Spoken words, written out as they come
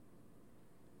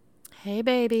Hey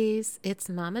babies, it's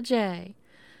Mama J.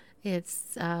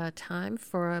 It's time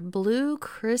for a Blue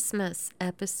Christmas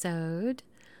episode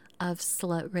of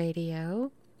Slut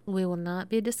Radio. We will not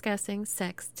be discussing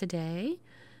sex today.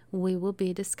 We will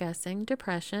be discussing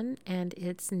depression and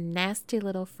its nasty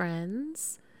little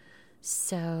friends.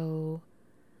 So,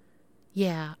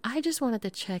 yeah, I just wanted to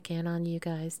check in on you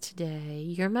guys today.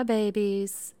 You're my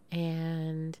babies,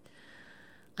 and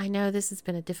I know this has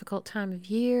been a difficult time of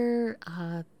year.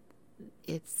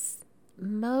 It's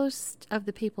most of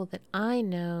the people that I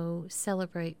know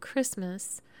celebrate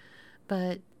Christmas,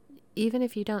 but even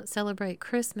if you don't celebrate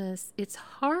Christmas, it's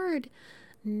hard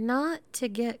not to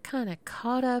get kind of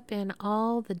caught up in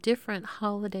all the different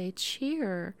holiday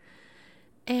cheer.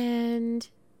 And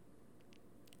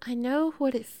I know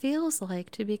what it feels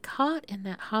like to be caught in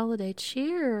that holiday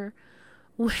cheer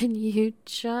when you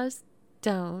just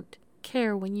don't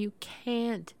care, when you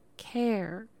can't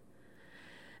care.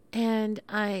 And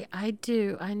I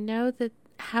do. I know that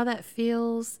how that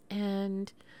feels,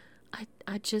 and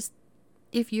I just,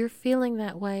 if you're feeling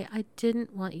that way, I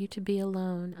didn't want you to be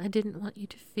alone. I didn't want you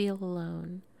to feel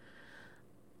alone.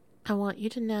 I want you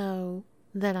to know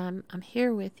that I'm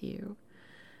here with you.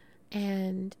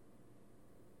 And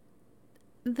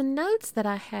the notes that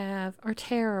I have are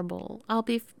terrible. I'll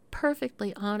be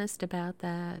perfectly honest about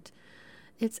that.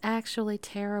 It's actually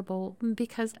terrible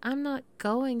because I'm not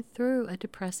going through a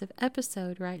depressive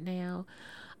episode right now.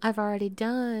 I've already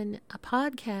done a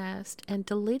podcast and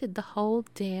deleted the whole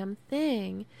damn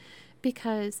thing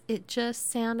because it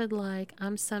just sounded like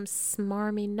I'm some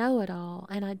smarmy know-it-all,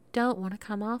 and I don't want to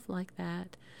come off like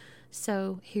that.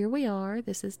 So here we are.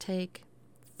 This is take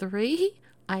 3,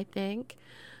 I think,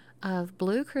 of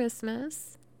Blue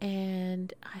Christmas,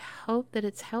 and I hope that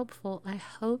it's helpful. I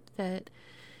hope that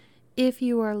if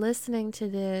you are listening to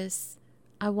this,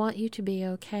 I want you to be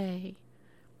okay.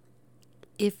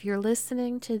 If you're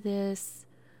listening to this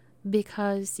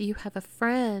because you have a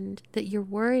friend that you're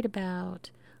worried about,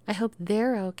 I hope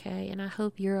they're okay, and I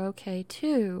hope you're okay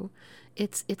too.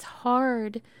 It's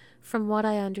hard, from what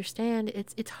I understand.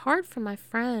 It's hard for my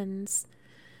friends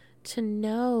to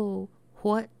know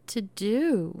what to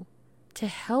do to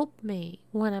help me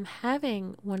when I'm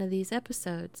having one of these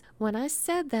episodes. When I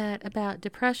said that about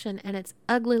depression and its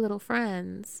ugly little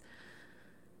friends,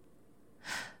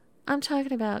 I'm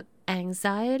talking about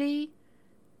anxiety,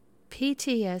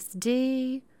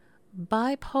 PTSD,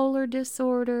 bipolar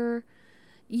disorder,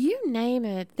 you name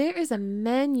it. There is a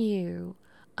menu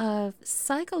of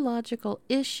psychological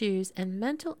issues and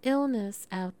mental illness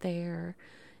out there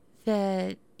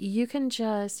that you can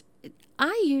just...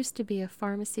 I used to be a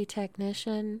pharmacy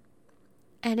technician,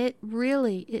 and it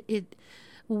really,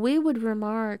 we would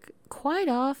remark quite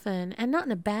often, and not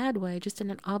in a bad way, just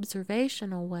in an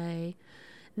observational way,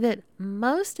 that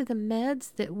most of the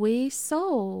meds that we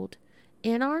sold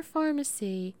in our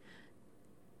pharmacy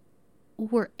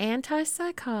were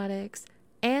antipsychotics,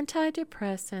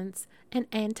 antidepressants, and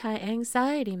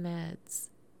anti-anxiety meds.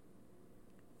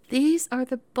 These are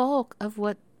the bulk of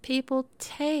what people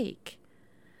take.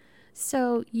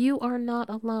 So you are not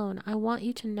alone. I want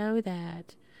you to know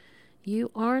that.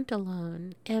 You aren't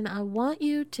alone. And I want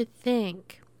you to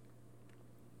think,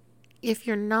 if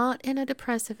you're not in a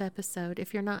depressive episode,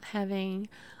 if you're not having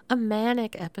a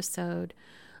manic episode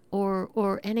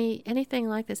or anything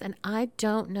like this, and I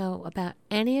don't know about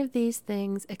any of these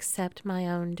things except my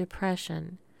own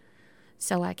depression,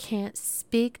 so I can't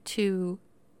speak to,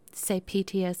 say,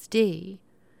 PTSD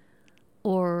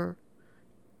or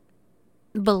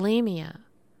bulimia.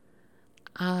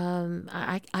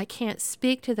 I can't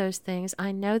speak to those things.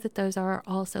 I know that those are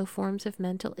also forms of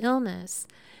mental illness,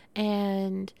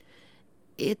 and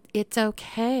it's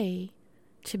okay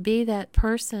to be that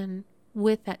person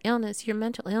with that illness. Your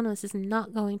mental illness is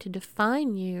not going to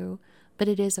define you, but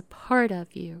it is a part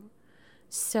of you.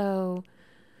 So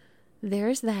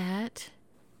there's that.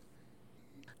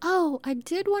 Oh, I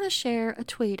did want to share a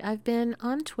tweet. I've been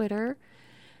on Twitter,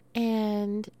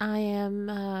 and I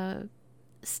am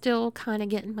still kind of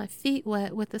getting my feet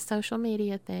wet with the social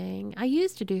media thing. I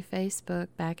used to do Facebook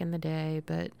back in the day,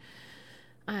 but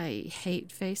I hate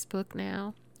Facebook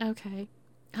now. Okay.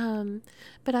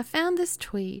 But I found this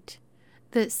tweet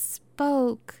that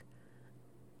spoke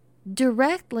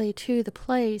directly to the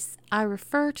place I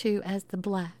refer to as the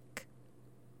black.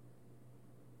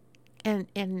 And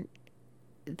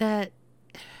that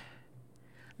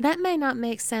may not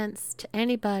make sense to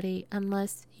anybody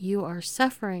unless you are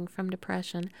suffering from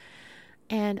depression.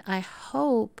 And I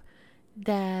hope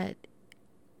that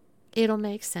it'll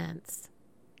make sense.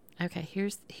 Okay,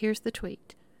 here's the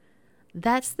tweet.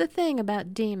 That's the thing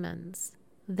about demons.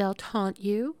 They'll taunt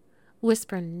you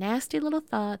whisper nasty little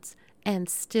thoughts, and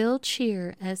still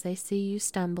cheer as they see you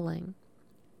stumbling.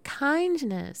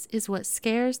 Kindness is what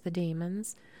scares the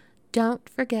demons. Don't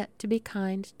forget to be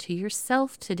kind to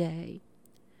yourself today.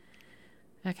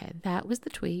 Okay, that was the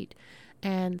tweet.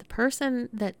 And the person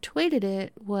that tweeted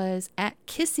it was at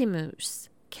Kissymoose.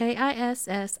 KISSIMOOSE.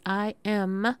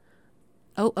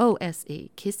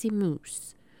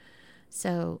 Kissymoose.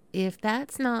 So if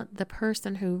that's not the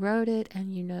person who wrote it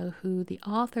and you know who the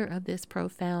author of this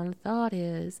profound thought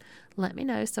is, let me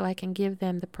know so I can give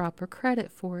them the proper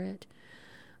credit for it.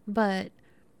 But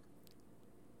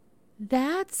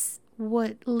that's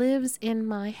what lives in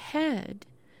my head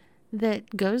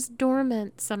that goes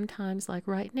dormant sometimes, like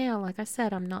right now. Like I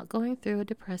said, I'm not going through a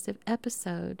depressive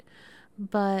episode,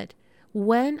 but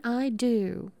when I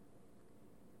do,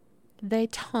 they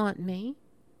taunt me.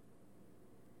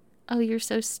 Oh, you're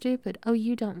so stupid. Oh,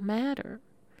 you don't matter.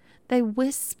 They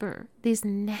whisper these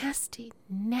nasty,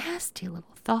 nasty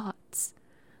little thoughts.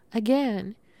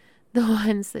 Again, the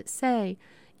ones that say,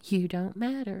 you don't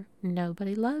matter.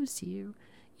 Nobody loves you.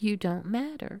 You don't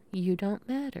matter. You don't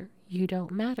matter. You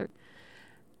don't matter.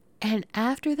 And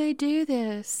after they do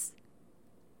this,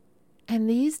 and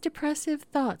these depressive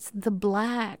thoughts, the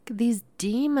black, these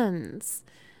demons,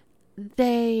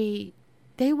 they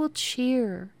will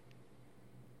cheer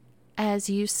as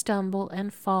you stumble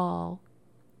and fall,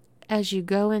 as you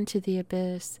go into the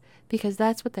abyss, because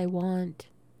that's what they want.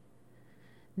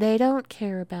 They don't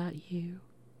care about you.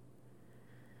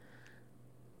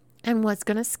 And what's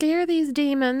going to scare these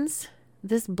demons,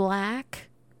 this black,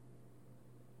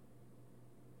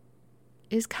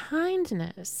 is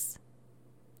kindness,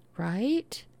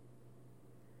 right?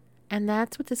 And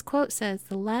that's what this quote says.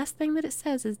 The last thing that it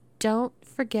says is, don't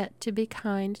forget to be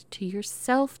kind to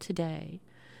yourself today.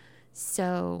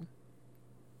 So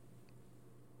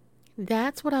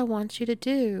that's what I want you to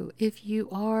do. If you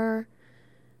are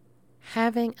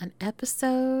having an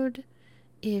episode,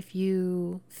 if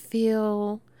you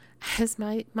feel, as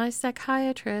my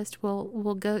psychiatrist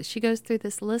will go, she goes through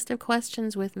this list of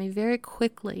questions with me very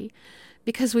quickly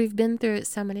because we've been through it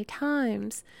so many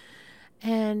times,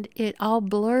 and it all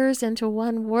blurs into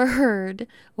one word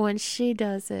when she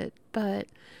does it. But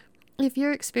if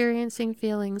you're experiencing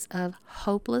feelings of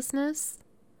hopelessness,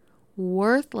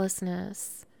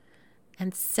 worthlessness,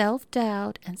 and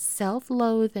self-doubt and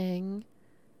self-loathing,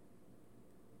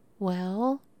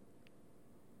 well,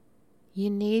 you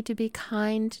need to be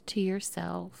kind to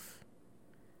yourself.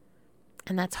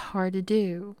 And that's hard to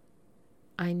do.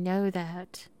 I know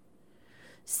that.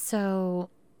 So,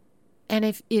 and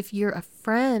if you're a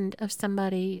friend of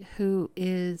somebody who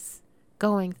is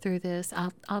going through this,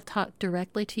 I'll talk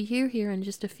directly to you here in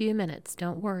just a few minutes.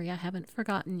 Don't worry, I haven't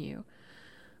forgotten you.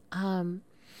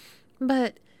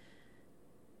 But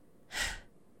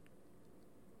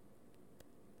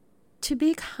to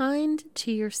be kind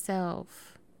to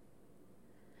yourself,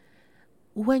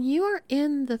 when you are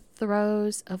in the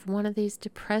throes of one of these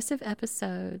depressive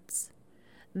episodes,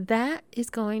 that is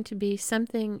going to be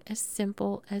something as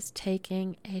simple as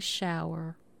taking a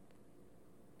shower.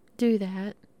 Do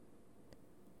that.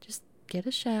 Just get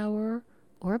a shower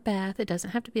or a bath. It doesn't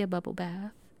have to be a bubble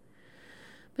bath.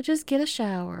 But just get a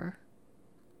shower.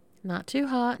 Not too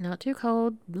hot, not too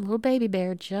cold. Little baby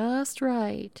bear, just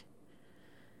right.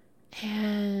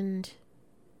 And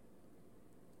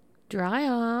dry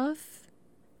off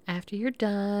after you're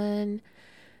done,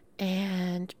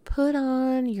 and put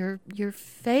on your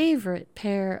favorite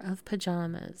pair of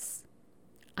pajamas.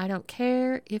 I don't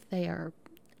care if they are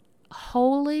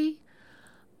holy.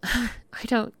 I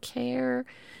don't care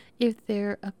if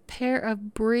they're a pair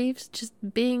of briefs just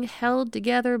being held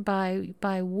together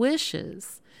by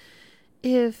wishes.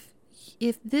 If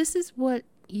this is what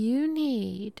you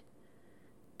need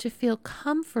to feel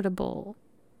comfortable,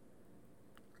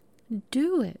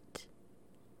 do it.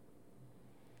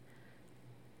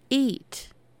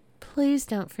 Eat. Please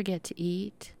don't forget to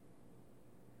eat.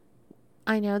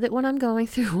 I know that when I'm going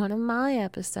through one of my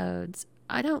episodes,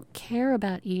 I don't care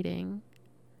about eating.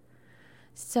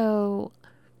 So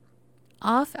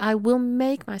I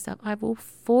will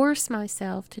force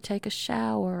myself to take a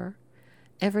shower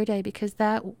every day, because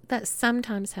that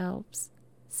sometimes helps.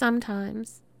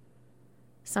 Sometimes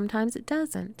it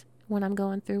doesn't when I'm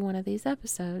going through one of these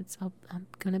episodes. I'm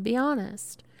going to be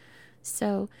honest.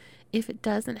 So if it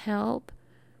doesn't help,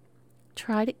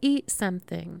 try to eat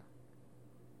something.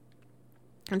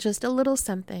 Just a little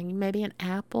something, maybe an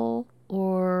apple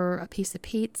or a piece of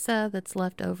pizza that's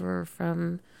left over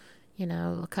from,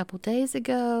 a couple days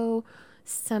ago.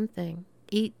 Something.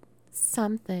 Eat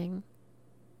something.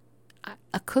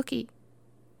 A cookie.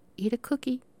 Eat a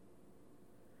cookie.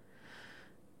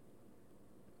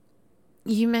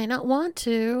 You may not want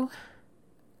to,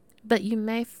 but you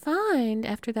may find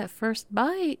after that first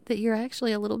bite that you're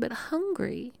actually a little bit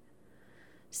hungry.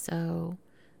 So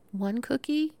one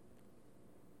cookie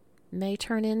may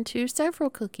turn into several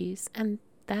cookies, and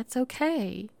that's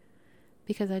okay,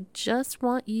 because I just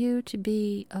want you to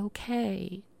be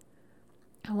okay.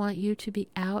 I want you to be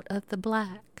out of the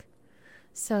black.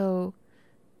 So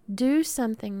do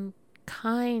something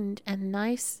kind and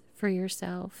nice for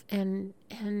yourself, and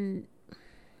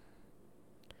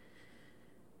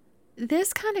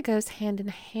this kind of goes hand in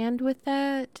hand with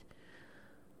that.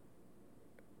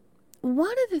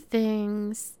 One of the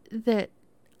things that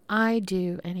I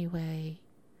do anyway,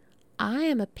 I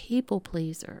am a people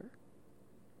pleaser.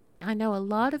 I know a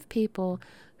lot of people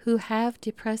who have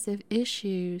depressive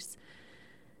issues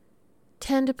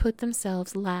tend to put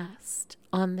themselves last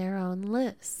on their own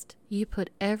list. You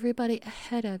put everybody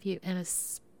ahead of you, and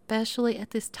especially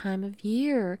at this time of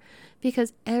year,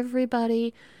 because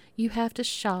everybody, you have to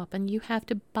shop and you have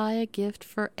to buy a gift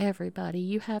for everybody.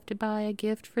 You have to buy a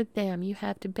gift for them. You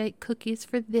have to bake cookies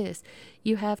for this.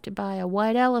 You have to buy a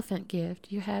white elephant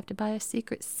gift. You have to buy a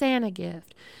Secret Santa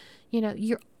gift.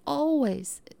 You're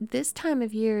always, this time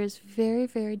of year is very,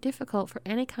 very difficult for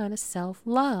any kind of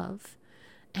self-love.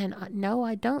 And no,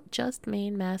 I don't just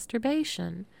mean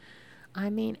masturbation. I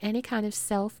mean any kind of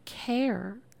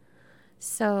self-care.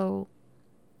 So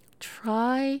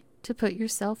try to put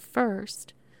yourself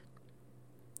first.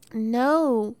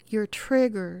 Know your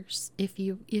triggers if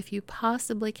you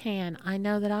possibly can. I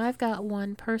know that I've got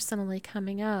one personally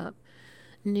coming up.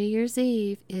 New Year's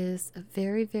Eve is a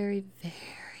very, very,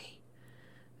 very,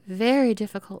 very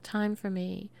difficult time for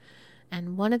me.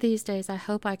 And one of these days, I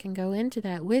hope I can go into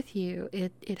that with you.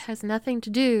 It has nothing to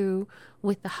do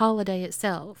with the holiday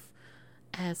itself.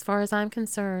 As far as I'm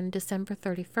concerned, December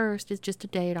 31st is just a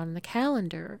date on the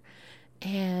calendar.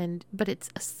 But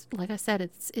it's, like I said,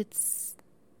 it's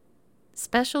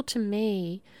special to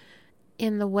me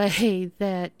in the way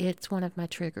that it's one of my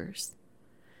triggers.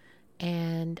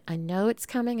 And I know it's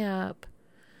coming up.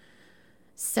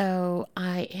 So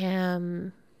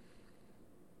I'm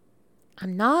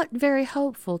not very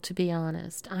hopeful, to be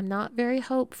honest. I'm not very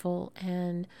hopeful,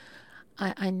 and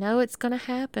I know it's going to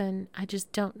happen. I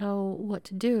just don't know what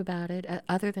to do about it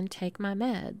other than take my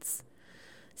meds.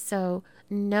 So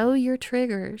know your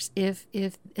triggers. If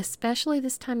especially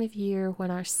this time of year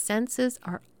when our senses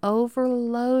are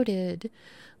overloaded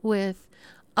with,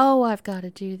 oh, I've got to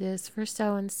do this for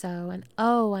so-and-so, and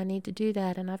oh, I need to do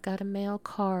that, and I've got to mail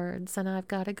cards, and I've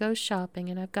got to go shopping,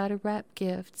 and I've got to wrap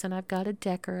gifts, and I've got to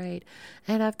decorate,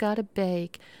 and I've got to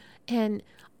bake, and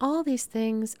all these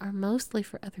things are mostly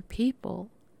for other people.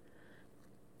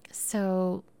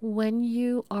 So when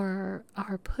you are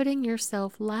putting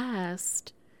yourself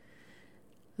last,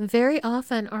 very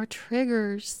often our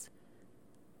triggers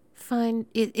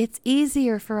it's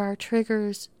easier for our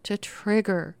triggers to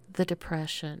trigger the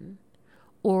depression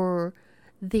or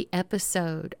the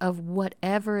episode of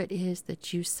whatever it is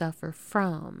that you suffer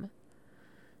from.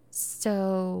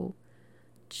 So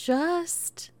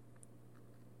just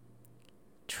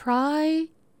try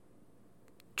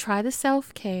the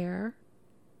self-care.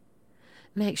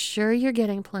 Make sure you're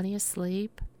getting plenty of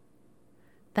sleep.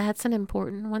 That's an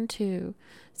important one too.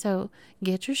 So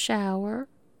get your shower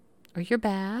or your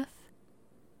bath.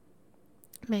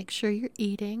 Make sure you're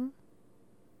eating.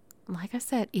 Like I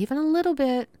said, even a little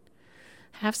bit.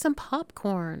 Have some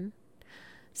popcorn.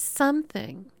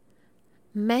 Something.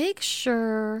 Make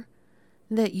sure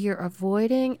that you're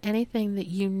avoiding anything that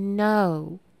you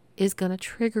know is going to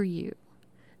trigger you.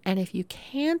 And if you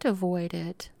can't avoid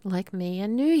it, like me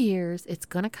and New Year's, it's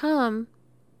going to come.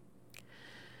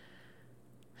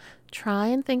 Try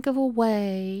and think of a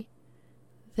way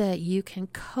that you can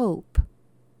cope.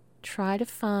 Try to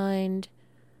find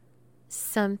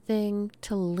something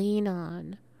to lean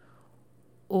on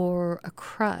or a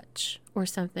crutch or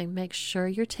something. Make sure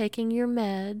you're taking your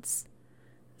meds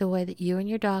the way that you and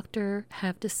your doctor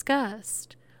have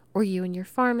discussed, or you and your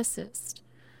pharmacist.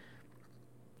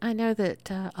 I know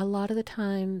that a lot of the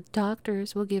time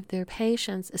doctors will give their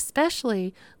patients,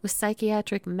 especially with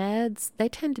psychiatric meds, they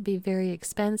tend to be very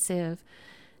expensive,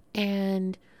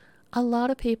 and a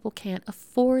lot of people can't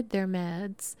afford their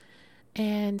meds,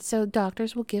 and so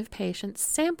doctors will give patients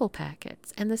sample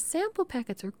packets, and the sample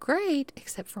packets are great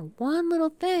except for one little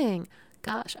thing.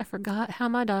 Gosh, I forgot how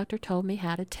my doctor told me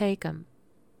how to take them.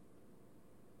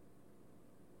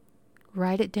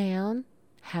 Write it down.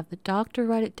 Have the doctor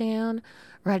write it down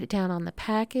on the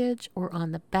package or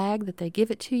on the bag that they give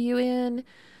it to you in,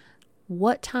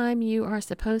 what time you are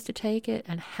supposed to take it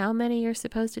and how many you're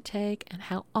supposed to take and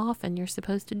how often you're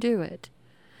supposed to do it.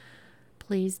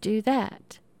 please do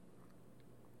that.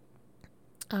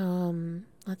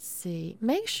 Let's see.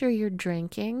 Make sure you're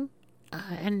drinking.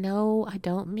 And no, I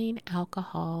don't mean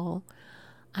alcohol.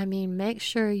 I mean, make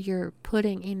sure you're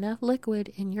putting enough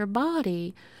liquid in your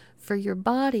body for your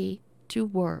body to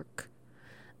work.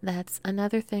 That's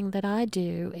another thing that I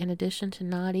do. In addition to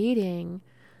not eating,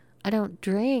 I don't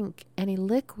drink any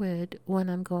liquid when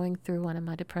I'm going through one of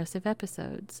my depressive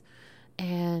episodes.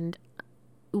 And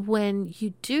when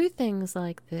you do things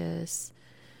like this,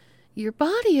 your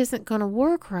body isn't going to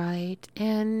work right.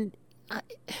 And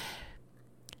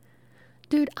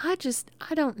dude, I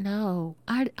don't know.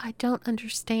 I don't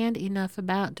understand enough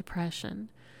about depression.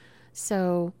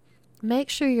 So make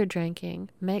sure you're drinking.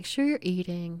 Make sure you're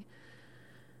eating.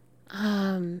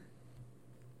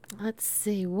 Let's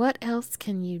see. What else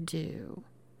can you do?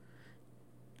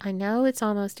 I know it's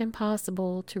almost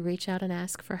impossible to reach out and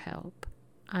ask for help.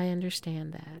 I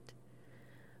understand that.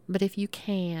 But if you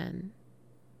can,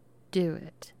 do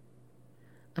it.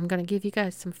 I'm going to give you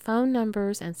guys some phone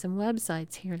numbers and some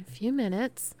websites here in a few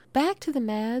minutes. Back to the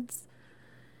meds.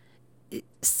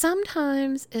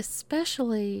 Sometimes,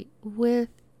 especially with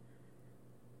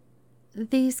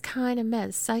these kind of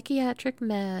meds, psychiatric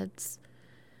meds,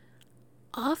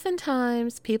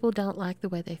 oftentimes people don't like the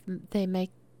way they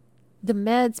make the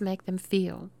meds make them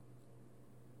feel.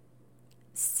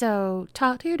 So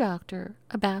talk to your doctor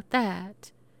about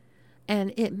that.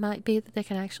 And it might be that they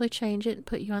can actually change it and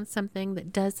put you on something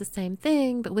that does the same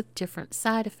thing, but with different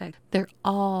side effects. They're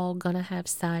all going to have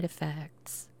side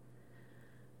effects.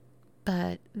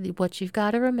 But what you've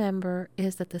got to remember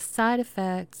is that the side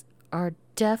effects are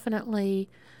definitely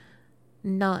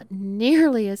not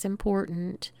nearly as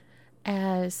important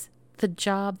as the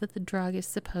job that the drug is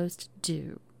supposed to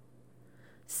do.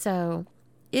 So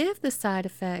if the side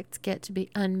effects get to be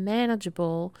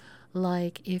unmanageable,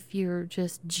 like if you're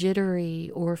just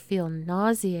jittery or feel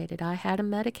nauseated. I had a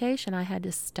medication I had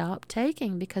to stop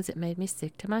taking because it made me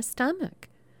sick to my stomach.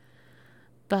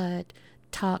 But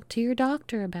talk to your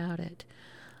doctor about it.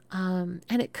 And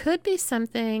it could be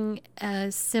something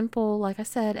as simple, like I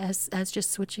said, as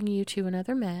just switching you to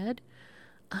another med.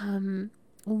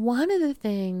 One of the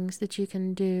things that you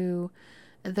can do,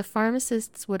 the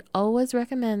pharmacists would always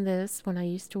recommend this when I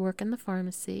used to work in the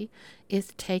pharmacy, is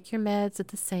to take your meds at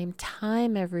the same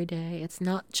time every day. It's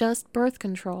not just birth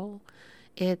control.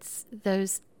 It's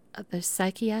those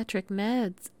psychiatric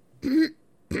meds.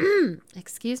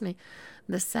 Excuse me.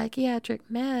 The psychiatric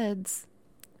meds.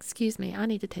 Excuse me, I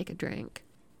need to take a drink.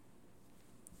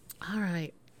 All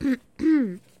right.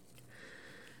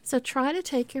 So try to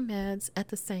take your meds at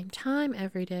the same time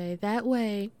every day. That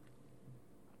way,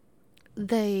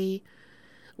 when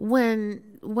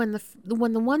the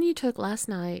one you took last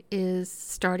night is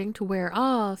starting to wear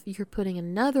off, you're putting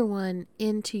another one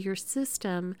into your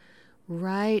system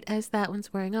right as that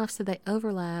one's wearing off, so they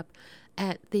overlap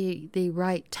at the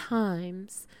right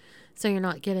times. So you're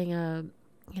not getting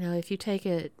if you take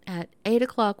it at 8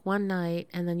 o'clock one night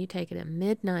and then you take it at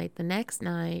midnight the next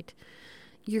night,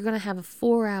 you're going to have a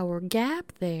 4-hour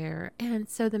gap there. And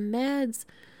so the meds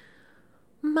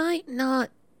might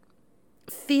not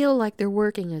feel like they're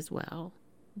working as well.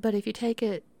 But if you take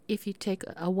a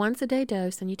once a day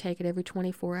dose and you take it every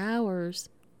 24 hours,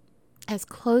 as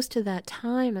close to that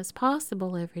time as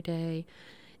possible every day,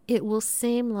 it will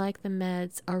seem like the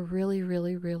meds are really,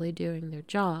 really, really doing their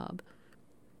job.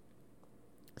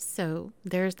 So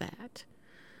there's that.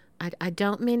 I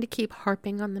don't mean to keep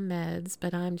harping on the meds,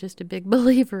 but I'm just a big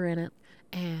believer in it.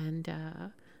 And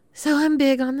so I'm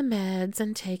big on the meds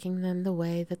and taking them the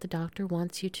way that the doctor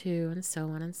wants you to, and so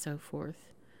on and so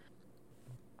forth.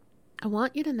 I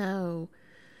want you to know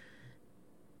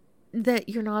that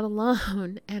you're not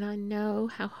alone, and I know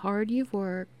how hard you've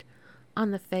worked on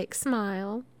the fake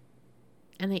smile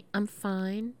and the I'm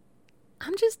fine.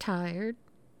 I'm just tired.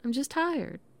 I'm just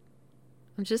tired.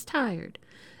 I'm just tired.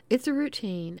 It's a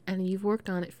routine, and you've worked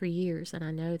on it for years, and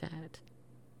I know that.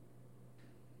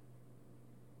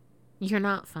 You're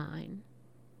not fine,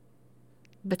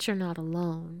 but you're not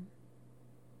alone.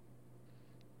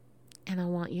 And I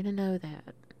want you to know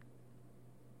that.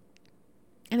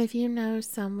 And if you know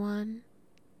someone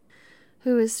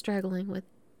who is struggling with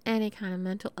any kind of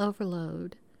mental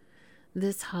overload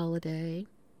this holiday,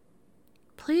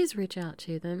 please reach out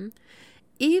to them.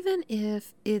 Even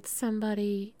if it's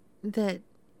somebody that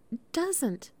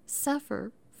doesn't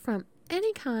suffer from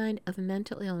any kind of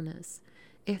mental illness,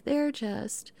 if they're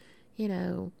just,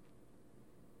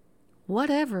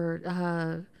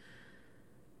 whatever,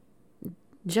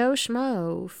 Joe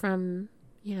Schmo from,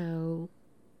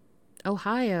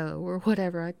 Ohio or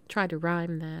whatever. I tried to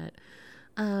rhyme that.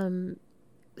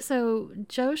 So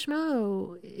Joe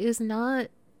Schmo is not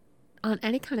on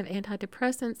any kind of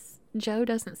antidepressants. Joe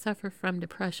doesn't suffer from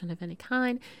depression of any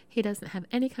kind. He doesn't have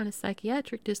any kind of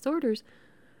psychiatric disorders.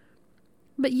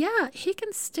 But yeah, he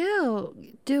can still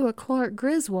do a Clark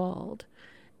Griswold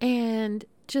and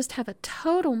just have a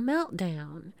total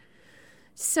meltdown.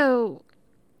 So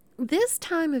this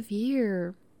time of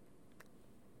year,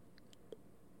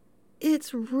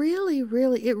 it's really,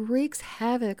 really, it wreaks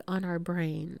havoc on our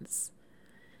brains.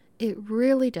 It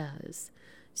really does.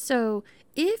 So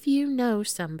if you know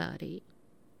somebody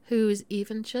who's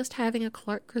even just having a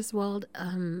Clark Griswold,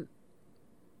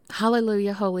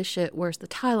 hallelujah, holy shit, where's the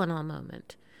Tylenol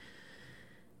moment?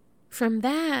 From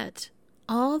that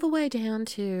all the way down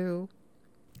to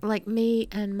like me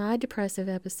and my depressive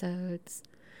episodes.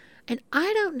 And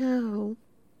I don't know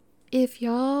if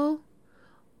y'all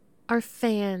are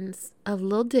fans of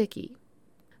Lil Dicky,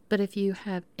 but if you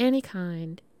have any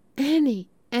kind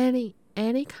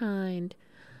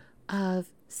of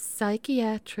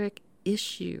psychiatric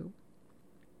issue,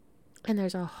 and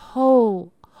there's a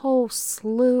whole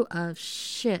slew of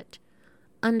shit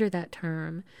under that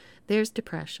term. There's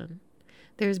depression,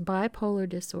 there's bipolar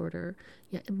disorder,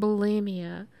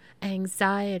 bulimia,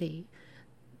 anxiety,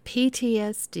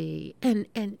 PTSD,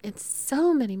 and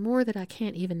so many more that I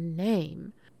can't even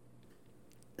name.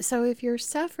 So if you're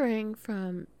suffering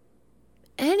from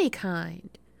any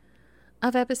kind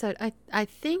of episode, I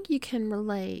think you can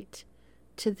relate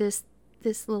to this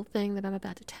little thing that I'm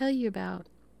about to tell you about.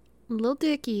 Lil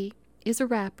Dicky is a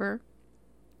rapper,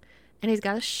 and he's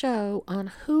got a show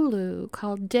on Hulu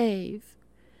called Dave.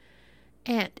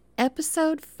 And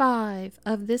episode 5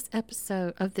 of this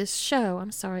show,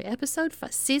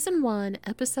 season 1,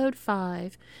 episode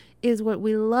 5, is what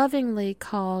we lovingly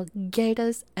call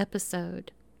Gata's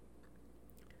episode.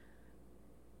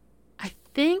 I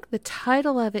think the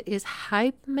title of it is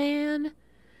Hype Man,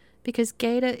 because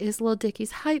Gata is Lil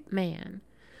Dicky's hype man.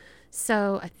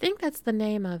 So I think that's the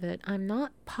name of it. I'm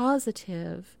not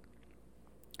positive.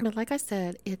 But like I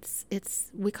said,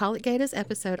 we call it Gata's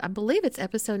episode. I believe it's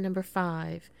episode number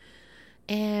 5.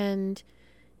 And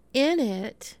in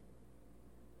it,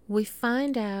 we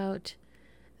find out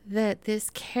that this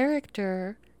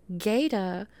character,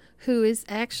 Gata, who is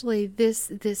actually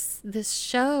this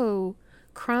show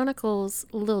chronicles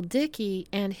Lil Dicky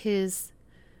and his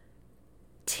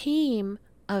team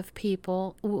of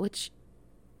people, which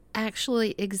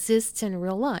actually exists in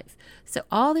real life. So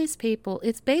all these people,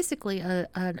 it's basically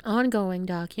an ongoing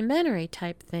documentary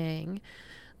type thing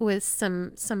with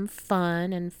some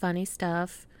fun and funny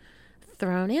stuff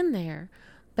thrown in there.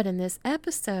 But in this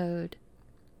episode,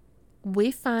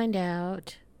 we find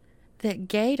out that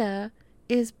Gata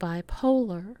is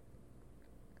bipolar.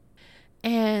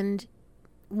 And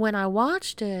when I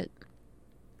watched it,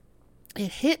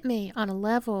 it hit me on a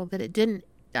level that it didn't.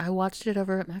 I watched it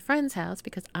over at my friend's house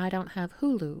because I don't have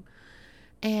Hulu.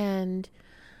 And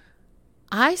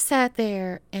I sat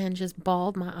there and just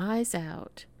bawled my eyes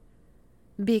out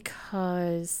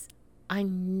because I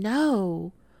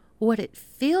know what it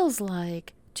feels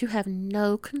like to have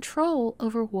no control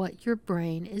over what your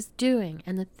brain is doing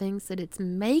and the things that it's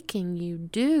making you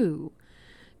do,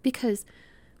 because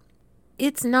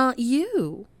it's not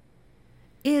you.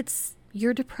 It's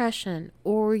your depression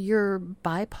or your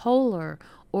bipolar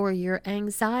or your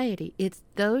anxiety. It's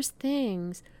those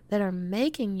things that are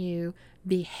making you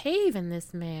behave in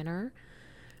this manner.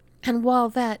 And while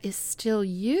that is still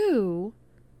you,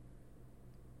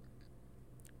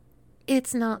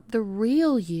 it's not the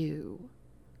real you.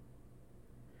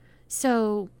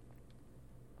 So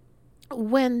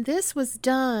when this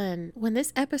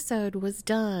episode was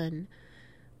done,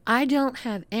 I don't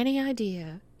have any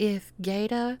idea if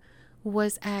Gata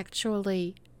was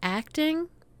actually acting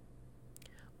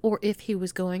or if he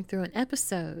was going through an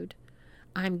episode.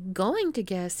 I'm going to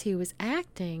guess he was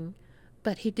acting,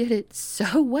 but he did it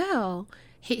so well.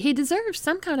 He deserves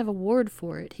some kind of award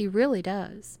for it. He really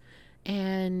does.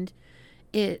 And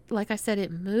it, like I said, it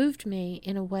moved me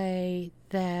in a way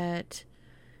that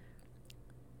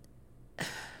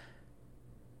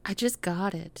I just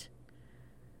got it.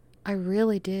 I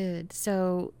really did.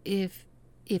 So if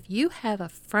you have a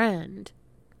friend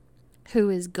who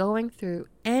is going through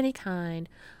any kind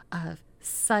of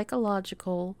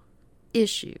psychological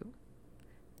issue,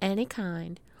 any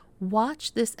kind,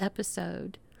 watch this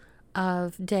episode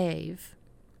of Dave.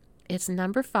 It's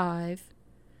number 5,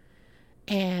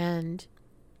 and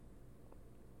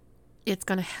it's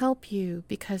going to help you,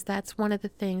 because that's one of the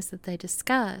things that they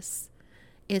discuss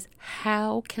is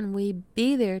how can we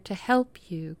be there to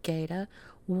help you, Gata?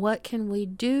 What can we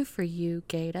do for you,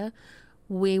 Gata?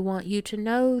 We want you to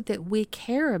know that we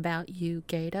care about you,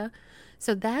 Gata.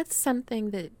 So that's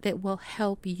something that will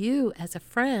help you as a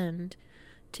friend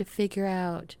to figure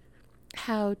out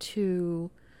how to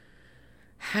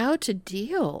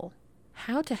deal,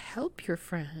 how to help your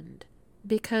friend,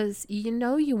 because you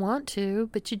know you want to,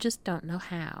 but you just don't know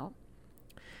how.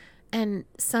 And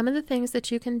some of the things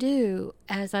that you can do,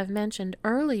 as I've mentioned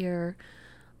earlier,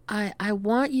 I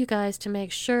want you guys to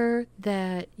make sure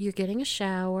that you're getting a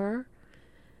shower,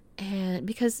 and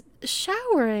because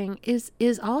showering is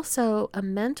also a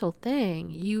mental thing.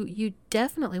 You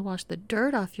definitely wash the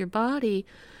dirt off your body,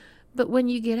 but when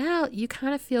you get out, you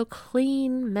kind of feel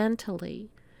clean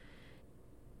mentally.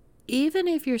 Even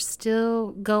if you're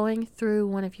still going through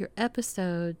one of your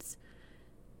episodes,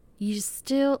 you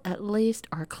still at least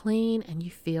are clean and you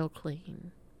feel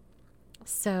clean.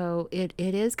 So it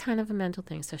is kind of a mental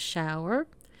thing. So shower.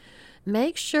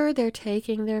 Make sure they're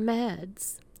taking their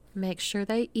meds. Make sure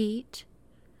they eat.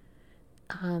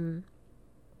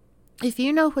 If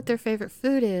you know what their favorite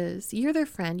food is, you're their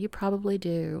friend, you probably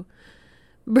do.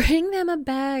 Bring them a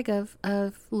bag of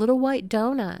little white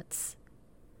donuts.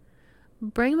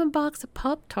 Bring them a box of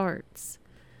Pop-Tarts.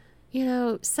 You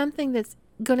know, something that's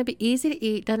going to be easy to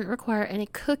eat, doesn't require any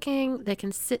cooking. They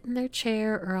can sit in their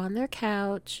chair or on their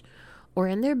couch or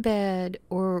in their bed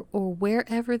or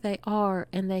wherever they are,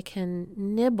 and they can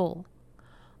nibble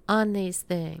on these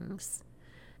things.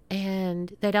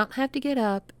 And they don't have to get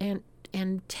up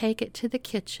and take it to the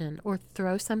kitchen or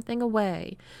throw something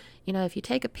away. You know, if you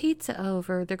take a pizza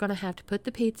over, they're going to have to put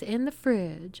the pizza in the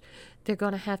fridge. They're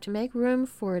going to have to make room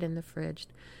for it in the fridge.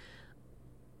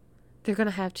 They're going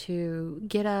to have to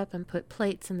get up and put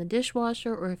plates in the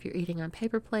dishwasher, or if you're eating on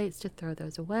paper plates, to throw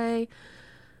those away.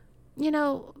 You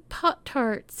know,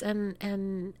 Pop-Tarts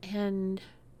and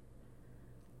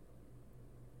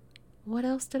what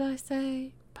else did I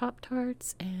say?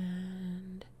 Pop-Tarts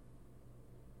and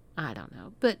I don't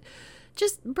know. But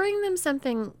just bring them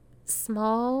something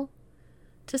small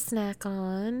to snack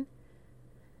on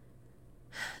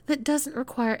that doesn't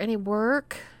require any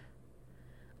work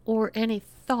or any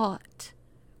thought.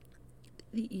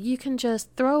 You can just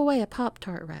throw away a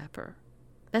Pop-Tart wrapper.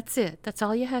 That's it. That's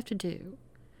all you have to do.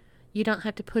 You don't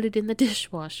have to put it in the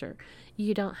dishwasher.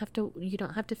 You don't have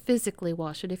to physically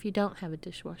wash it if you don't have a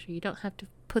dishwasher. You don't have to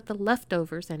put the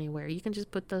leftovers anywhere. You can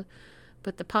just put the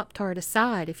Pop-Tart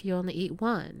aside if you only eat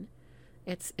one.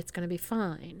 It's going to be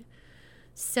fine.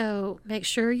 So make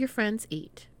sure your friends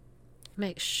eat.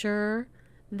 Make sure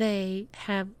they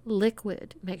have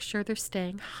liquid. Make sure they're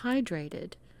staying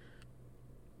hydrated.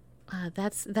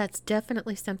 That's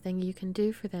definitely something you can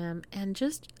do for them. And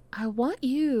just, I want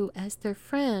you as their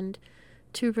friend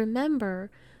to remember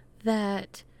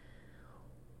that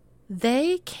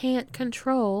they can't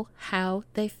control how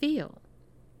they feel.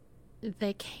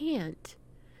 They can't.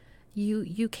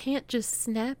 You can't just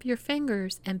snap your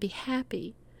fingers and be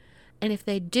happy. And if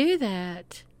they do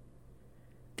that,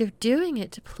 they're doing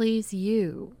it to please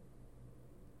you.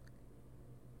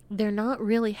 They're not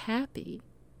really happy.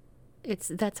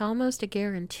 That's almost a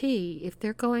guarantee. If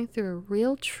they're going through a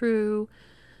real true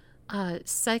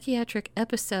psychiatric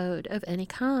episode of any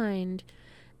kind,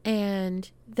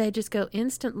 and they just go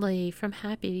instantly from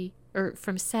happy or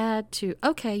from sad to,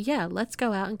 okay, yeah, let's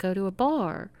go out and go to a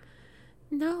bar.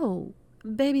 No,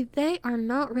 baby, they are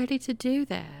not ready to do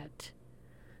that.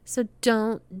 So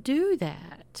don't do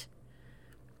that.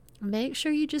 Make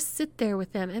sure you just sit there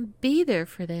with them and be there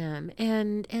for them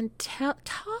and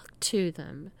talk to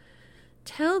them.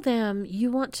 Tell them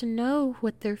you want to know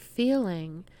what they're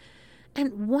feeling.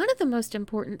 And one of the most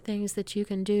important things that you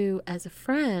can do as a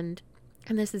friend,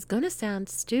 and this is going to sound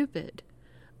stupid,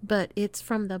 but it's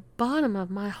from the bottom of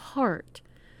my heart.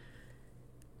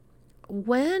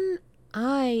 When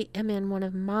I am in one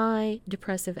of my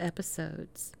depressive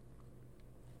episodes,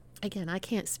 again, I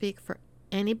can't speak for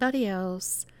anybody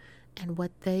else and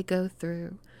what they go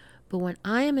through, but when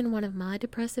I am in one of my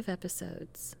depressive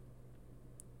episodes,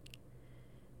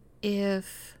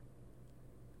 if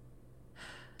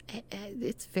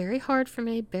it's very hard for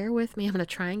me, bear with me, I'm going to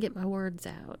try and get my words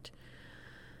out.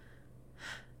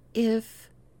 If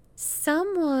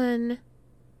someone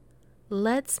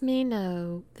lets me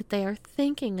know that they are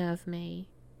thinking of me,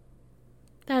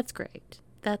 that's great.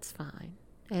 That's fine.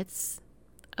 It's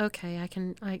okay.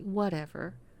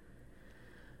 Whatever.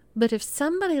 But if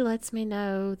somebody lets me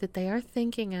know that they are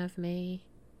thinking of me,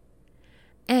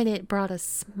 and it brought a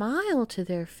smile to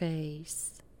their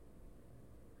face,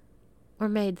 or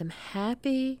made them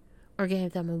happy, or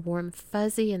gave them a warm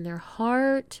fuzzy in their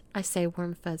heart. I say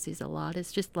warm fuzzies a lot.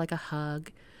 It's just like a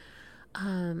hug.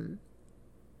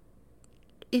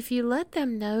 if you let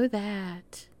them know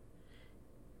that,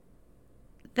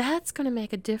 that's going to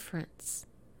make a difference.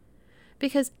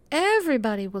 Because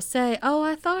everybody will say, oh,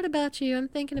 I thought about you, I'm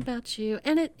thinking about you.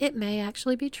 And it may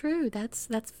actually be true. That's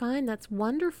fine, that's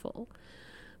wonderful.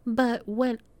 But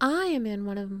when I am in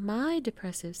one of my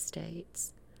depressive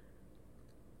states,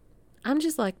 I'm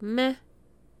just like, meh.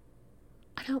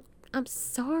 I'm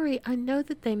sorry. I know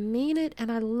that they mean it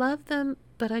and I love them,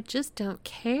 but I just don't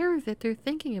care that they're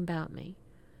thinking about me.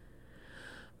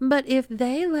 But if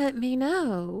they let me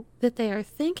know that they are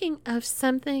thinking of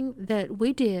something that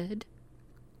we did,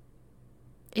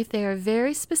 if they are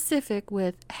very specific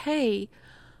with, hey,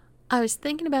 I was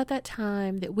thinking about that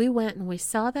time that we went and we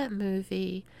saw that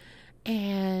movie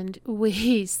and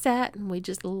we sat and we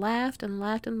just laughed and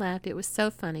laughed and laughed. It was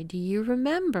so funny. Do you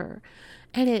remember?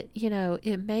 And it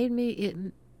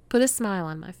put a smile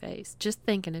on my face just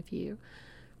thinking of you.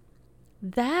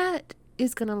 That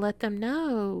is going to let them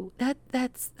know that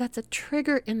that's a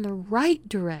trigger in the right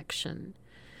direction.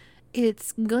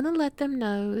 It's going to let them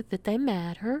know that they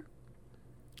matter.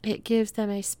 It gives them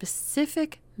a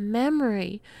specific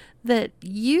memory that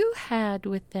you had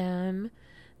with them,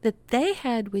 that they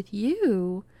had with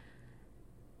you,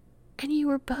 and you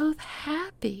were both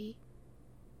happy.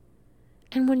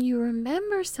 And when you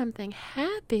remember something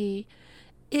happy,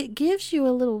 it gives you a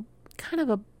little kind of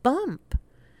a bump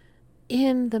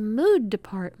in the mood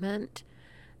department,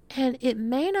 and it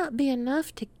may not be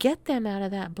enough to get them out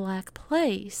of that black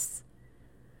place,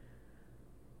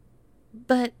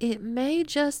 but it may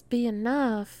just be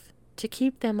enough to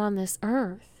keep them on this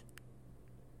earth.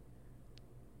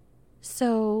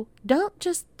 So don't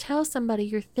just tell somebody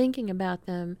you're thinking about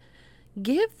them.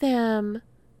 Give them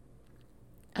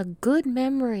a good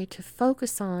memory to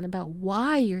focus on about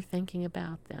why you're thinking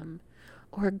about them,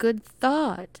 or a good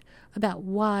thought about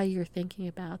why you're thinking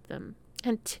about them.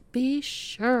 And to be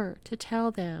sure to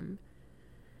tell them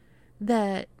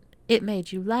that it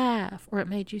made you laugh, or it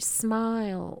made you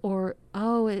smile, or,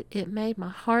 oh, it made my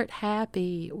heart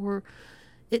happy, or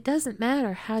it doesn't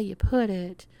matter how you put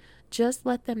it. Just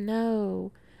let them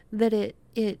know that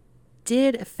it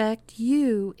did affect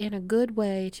you in a good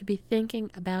way to be thinking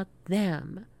about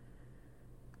them.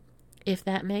 If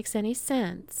that makes any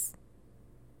sense.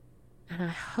 And I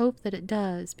hope that it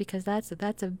does, because that's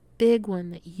a big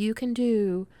one that you can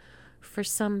do for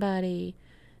somebody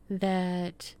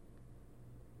that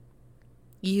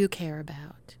you care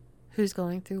about, who's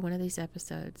going through one of these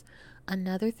episodes.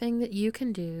 Another thing that you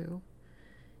can do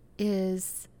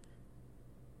is,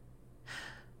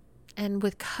 and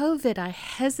with COVID, I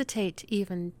hesitate to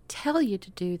even tell you to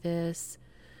do this,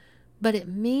 but it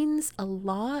means a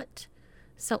lot.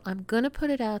 So I'm going to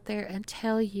put it out there and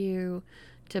tell you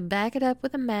to back it up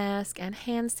with a mask and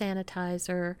hand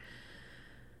sanitizer,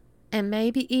 and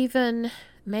maybe even,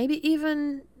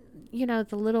 the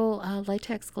little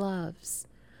latex gloves.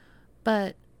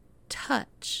 But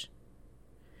touch.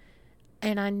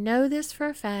 And I know this for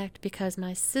a fact because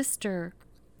my sister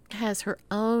has her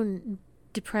own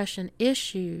depression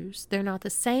issues. They're not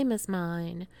the same as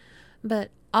mine,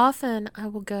 but often I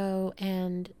will go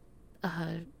and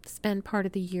spend part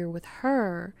of the year with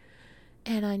her,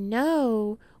 and I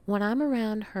know when I'm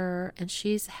around her and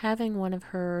she's having one of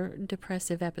her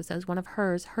depressive episodes,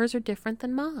 hers are different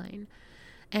than mine,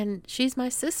 and she's my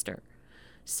sister.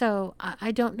 So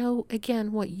I don't know,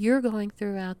 again, what you're going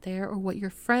through out there or what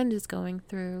your friend is going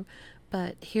through,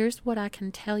 but here's what I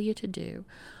can tell you to do.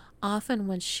 Often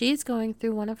when she's going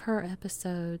through one of her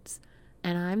episodes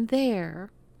and I'm there,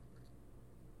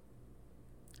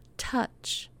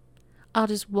 touch. I'll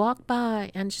just walk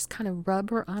by and just kind of rub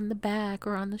her on the back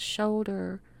or on the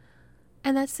shoulder,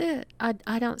 and that's it.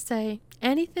 I don't say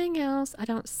anything else. I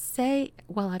don't say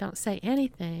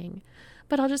anything,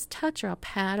 but I'll just touch her. I'll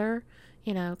pat her,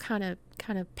 kind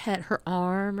of pet her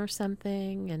arm or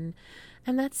something,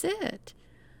 and that's it.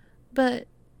 But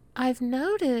I've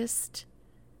noticed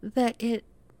that it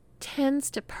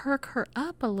tends to perk her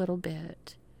up a little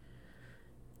bit.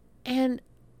 And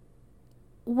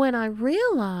when I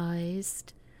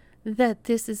realized that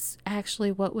this is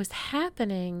actually what was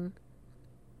happening,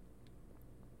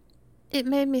 it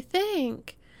made me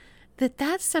think that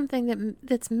that's something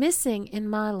that's missing in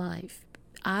my life.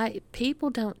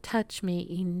 People don't touch me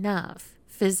enough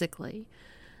physically,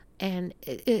 and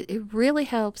it really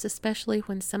helps, especially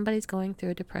when somebody's going through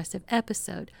a depressive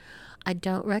episode. I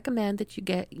don't recommend that you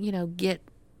get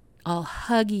all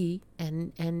huggy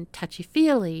and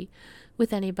touchy-feely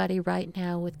with anybody right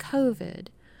now with COVID,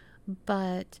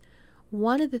 but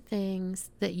one of the things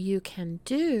that you can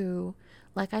do,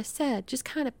 like I said, just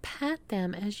kind of pat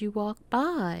them as you walk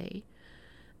by,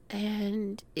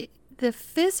 and the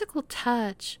physical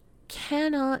touch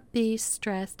cannot be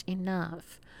stressed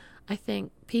enough. I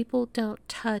think people don't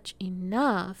touch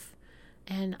enough,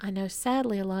 and I know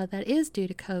sadly a lot of that is due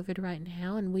to COVID right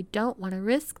now, and we don't want to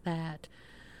risk that.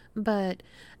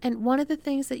 And one of the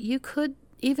things that you could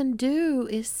even do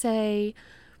is say,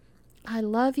 I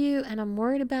love you and I'm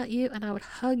worried about you and I would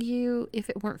hug you if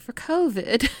it weren't for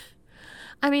COVID.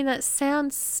 I mean, that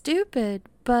sounds stupid,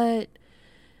 but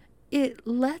it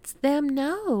lets them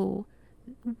know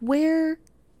where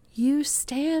you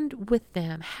stand with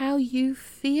them, how you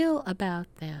feel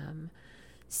about them.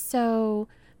 So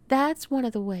that's one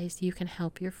of the ways you can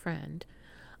help your friend.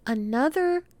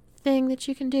 Another thing that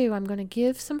you can do, I'm going to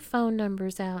give some phone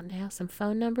numbers out now, some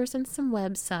phone numbers and some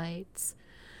websites.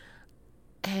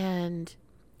 And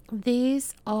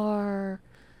these are,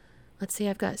 let's see,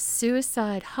 I've got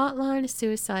suicide hotline,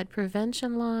 suicide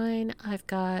prevention line. I've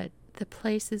got the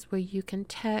places where you can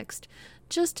text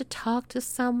just to talk to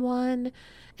someone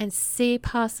and see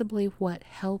possibly what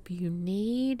help you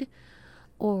need.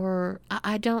 Or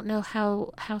I don't know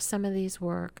how some of these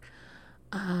work.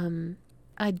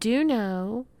 I do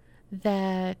know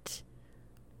that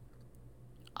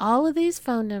all of these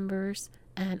phone numbers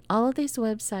and all of these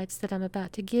websites that I'm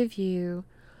about to give you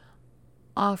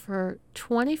offer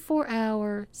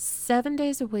 24-hour, 7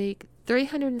 days a week,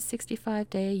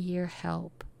 365-day a year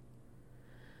help.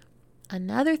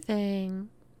 Another thing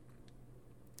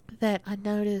that I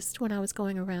noticed when I was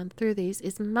going around through these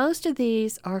is most of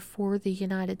these are for the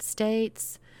United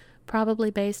States, probably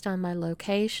based on my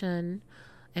location,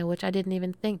 and which I didn't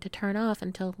even think to turn off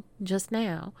until just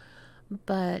now.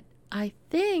 But I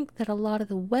think that a lot of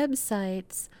the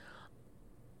websites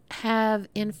have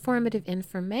informative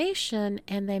information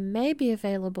and they may be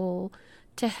available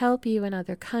to help you in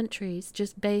other countries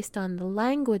just based on the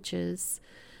languages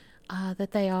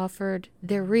that they offered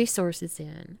their resources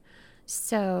in.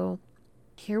 So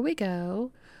here we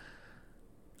go.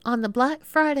 On the Black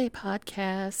Friday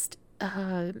podcast,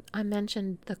 I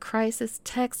mentioned the crisis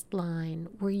text line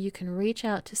where you can reach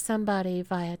out to somebody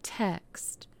via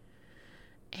text.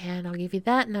 And I'll give you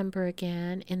that number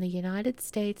again. In the United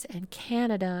States and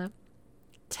Canada,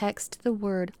 text the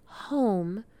word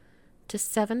home to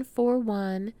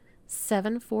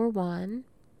 741-741.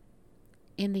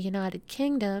 In the United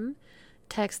Kingdom,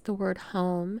 text the word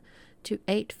home to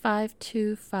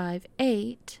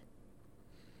 85258.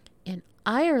 In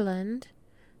Ireland,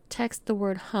 text the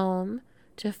word home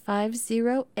to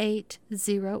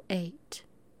 50808.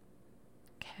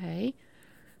 Okay,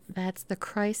 that's the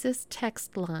crisis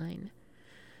text line.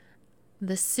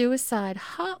 The suicide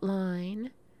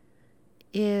hotline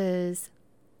is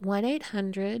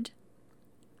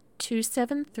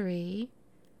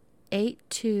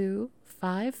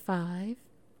 1-800-273-8255.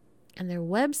 And their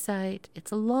website,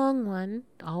 it's a long one,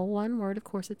 all one word, of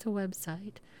course it's a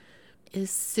website, is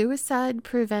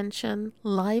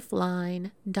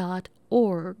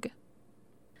suicidepreventionlifeline.org.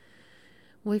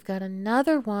 We've got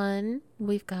another one.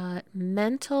 We've got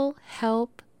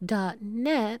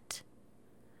mentalhelp.net,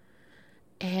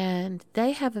 and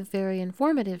they have a very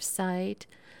informative site.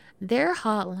 Their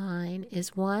hotline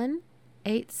is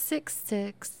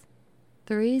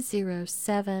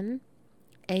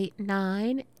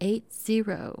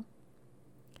 1-866-307-8980.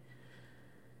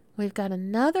 We've got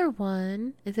another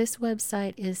one. This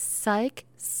website is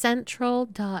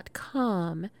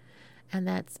psychcentral.com, and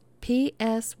that's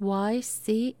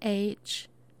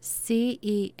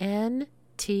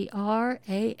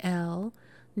PsychCentral.com,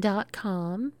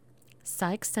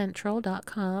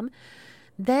 psychcentral.com.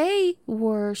 They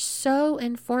were so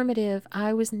informative.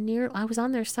 I was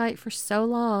on their site for so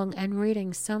long and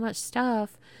reading so much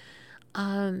stuff.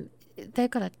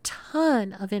 They've got a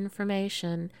ton of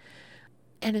information.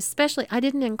 And especially, I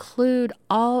didn't include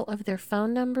all of their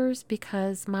phone numbers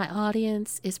because my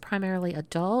audience is primarily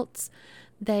adults.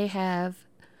 They have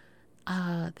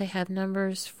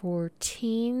numbers for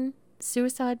teen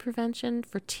suicide prevention,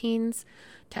 for teens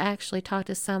to actually talk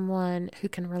to someone who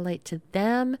can relate to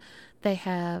them. They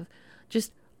have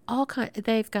just all kind.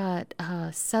 They've got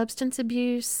substance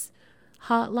abuse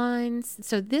hotlines.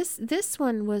 So this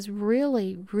one was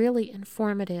really, really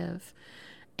informative.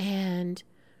 And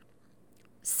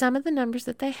some of the numbers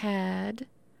that they had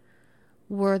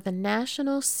were the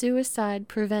National Suicide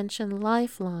Prevention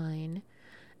Lifeline.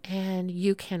 And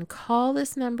you can call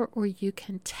this number or you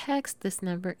can text this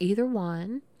number, either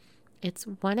one. It's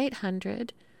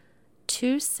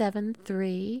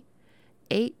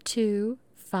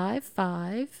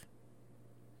 1-800-273-8255.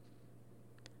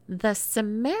 The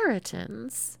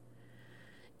Samaritans,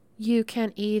 you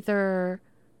can either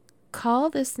call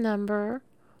this number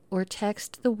or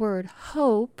text the word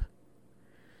HOPE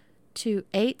to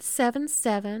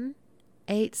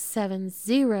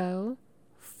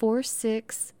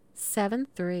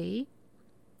 877-870-4673.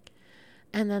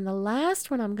 And then the last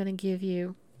one I'm going to give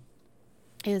you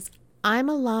is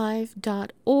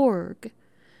imalive.org.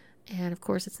 And of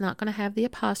course, it's not going to have the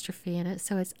apostrophe in it.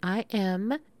 So it's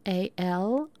IMALIVE.org.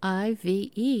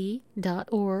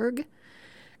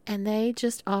 And they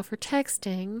just offer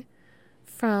texting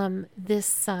from this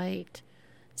site.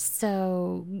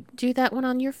 So do that one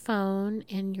on your phone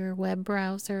in your web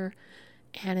browser.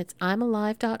 And it's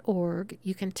imalive.org.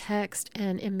 You can text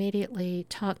and immediately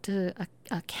talk to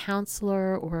a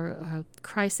counselor or a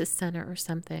crisis center or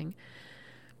something.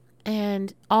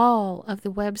 And all of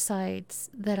the websites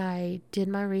that I did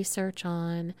my research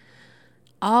on,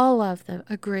 all of them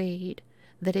agreed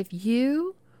that if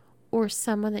you or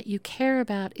someone that you care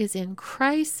about is in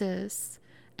crisis,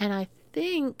 and I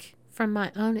think from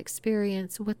my own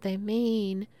experience what they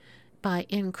mean by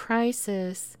in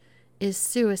crisis is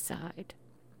suicide.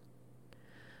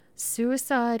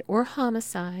 Suicide or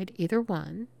homicide, either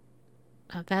one.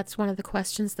 That's one of the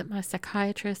questions that my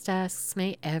psychiatrist asks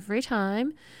me every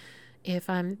time if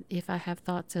I have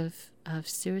thoughts of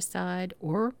suicide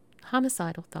or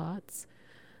homicidal thoughts.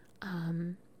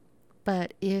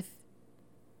 But if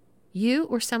you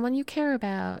or someone you care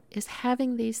about is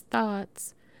having these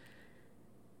thoughts,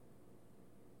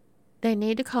 they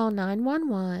need to call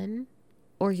 911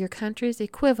 or your country's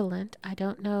equivalent. I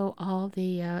don't know all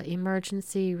the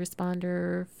emergency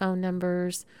responder phone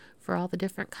numbers for all the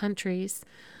different countries.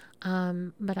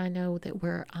 But I know that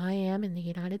where I am in the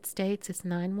United States, it's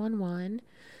 911.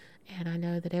 And I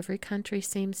know that every country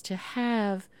seems to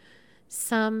have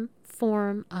some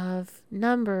form of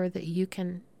number that you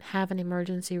can have an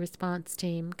emergency response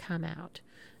team come out.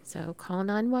 So call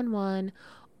 911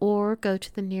 or go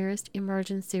to the nearest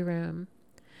emergency room.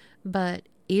 But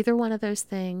either one of those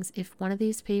things, if one of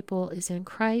these people is in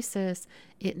crisis,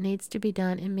 it needs to be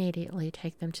done immediately.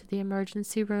 Take them to the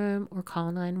emergency room or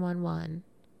call 911.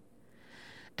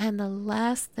 And the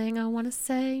last thing I want to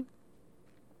say,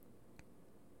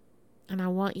 and I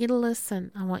want you to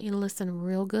listen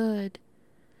real good.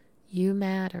 You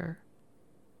matter.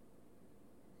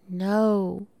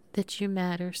 Know that you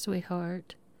matter,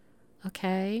 sweetheart.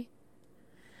 Okay?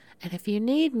 And if you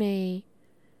need me,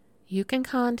 you can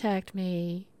contact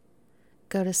me.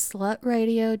 Go to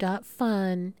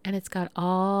slutradio.fun, and it's got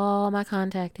all my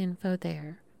contact info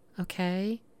there.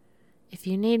 Okay? If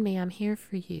you need me, I'm here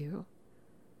for you.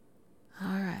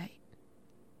 All right.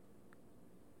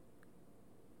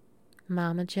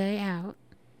 Mama J out.